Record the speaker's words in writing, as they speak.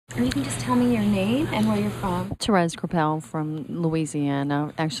And you can just tell me your name and where you're from. Therese from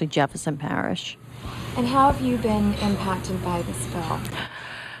Louisiana, actually Jefferson Parish. And how have you been impacted by the spill?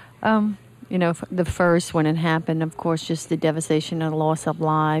 The first when it happened, of course, just the devastation of the loss of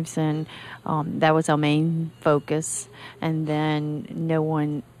lives, and that was our main focus. And then no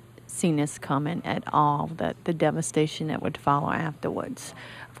one seen this coming at all, that the devastation that would follow afterwards.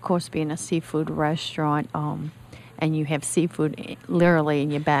 Of course, being a seafood restaurant, and you have seafood literally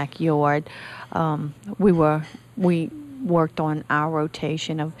in your backyard, we worked on our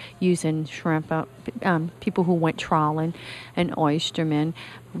rotation of using shrimp. People who went trawling and oystermen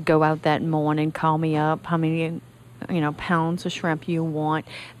go out that morning, call me up, how many pounds of shrimp you want.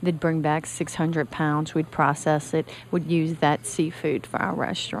 They'd bring back 600 pounds. We'd process it. We'd use that seafood for our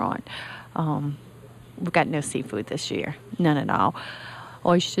restaurant. We've got no seafood this year, none at all.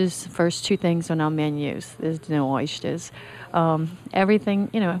 Oysters, first two things on our menus. There's no oysters. Everything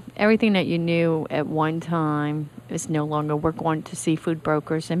that you knew at one time is no longer. We're going to seafood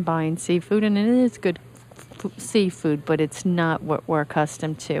brokers and buying seafood, and it is good seafood, but it's not what we're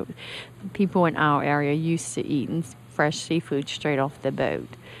accustomed to. People in our area used to eating fresh seafood straight off the boat.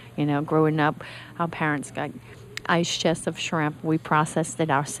 Growing up, our parents got ice chests of shrimp. We processed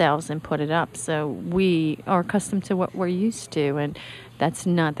it ourselves and put it up. So we are accustomed to what we're used to, and that's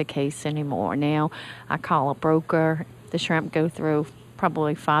not the case anymore. Now I call a broker. The shrimp go through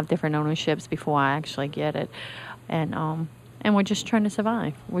probably 5 different ownerships before I actually get it. And we're just trying to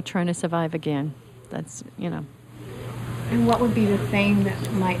survive. We're trying to survive again. And what would be the thing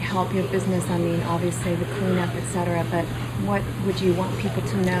that might help your business? I mean, obviously the cleanup, etc. But what would you want people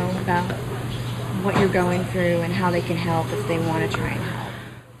to know about what you're going through and how they can help if they want to try and help?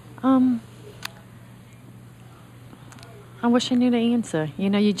 I wish I knew the answer.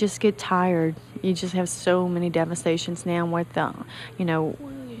 You just get tired. You just have so many devastations now with the,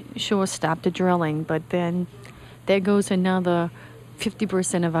 sure, stop the drilling, but then there goes another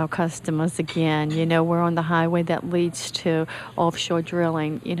 50% of our customers again. We're on the highway that leads to offshore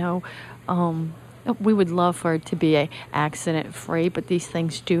drilling. We would love for it to be accident free, but these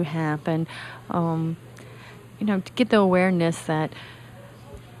things do happen. To get the awareness that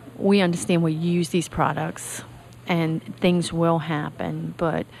we understand we use these products and things will happen,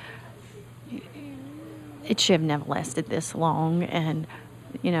 but it should have never lasted this long, and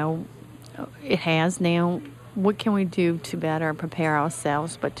it has now. What can we do to better prepare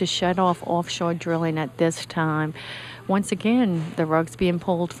ourselves? But to shut off offshore drilling at this time, once again, the rug's being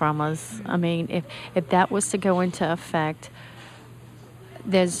pulled from us. I mean, if that was to go into effect,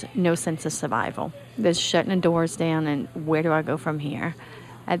 there's no sense of survival. There's shutting the doors down, and where do I go from here?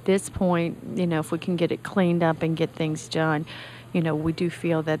 At this point, if we can get it cleaned up and get things done, we do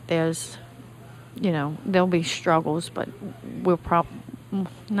feel that there's, there'll be struggles, but we'll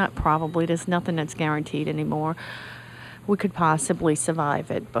not probably, there's nothing that's guaranteed anymore. We could possibly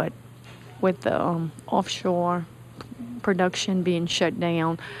survive it, but with the offshore production being shut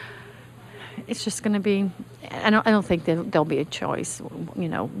down, it's just going to be, I don't think there'll be a choice. We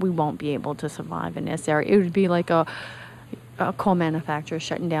won't be able to survive in this area. It would be like a coal manufacturer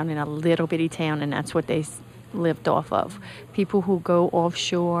shutting down in a little bitty town, and that's what they lived off of. People who go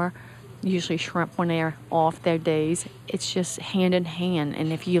offshore usually shrimp when they're off their days. It's just hand in hand,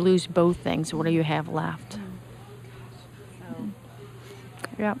 and if you lose both things, what do you have left?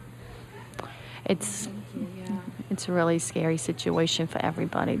 Yep. It's a really scary situation for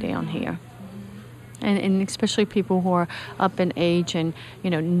everybody down here, and especially people who are up in age and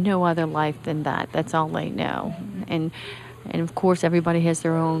no other life than that. That's all they know, and of course everybody has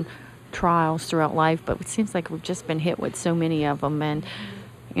their own trials throughout life, but it seems like we've just been hit with so many of them, and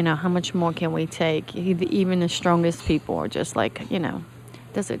how much more can we take? Even the strongest people are just like,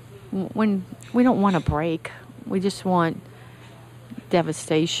 when we don't want a break. We just want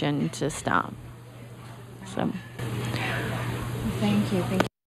devastation to stop. So Thank you.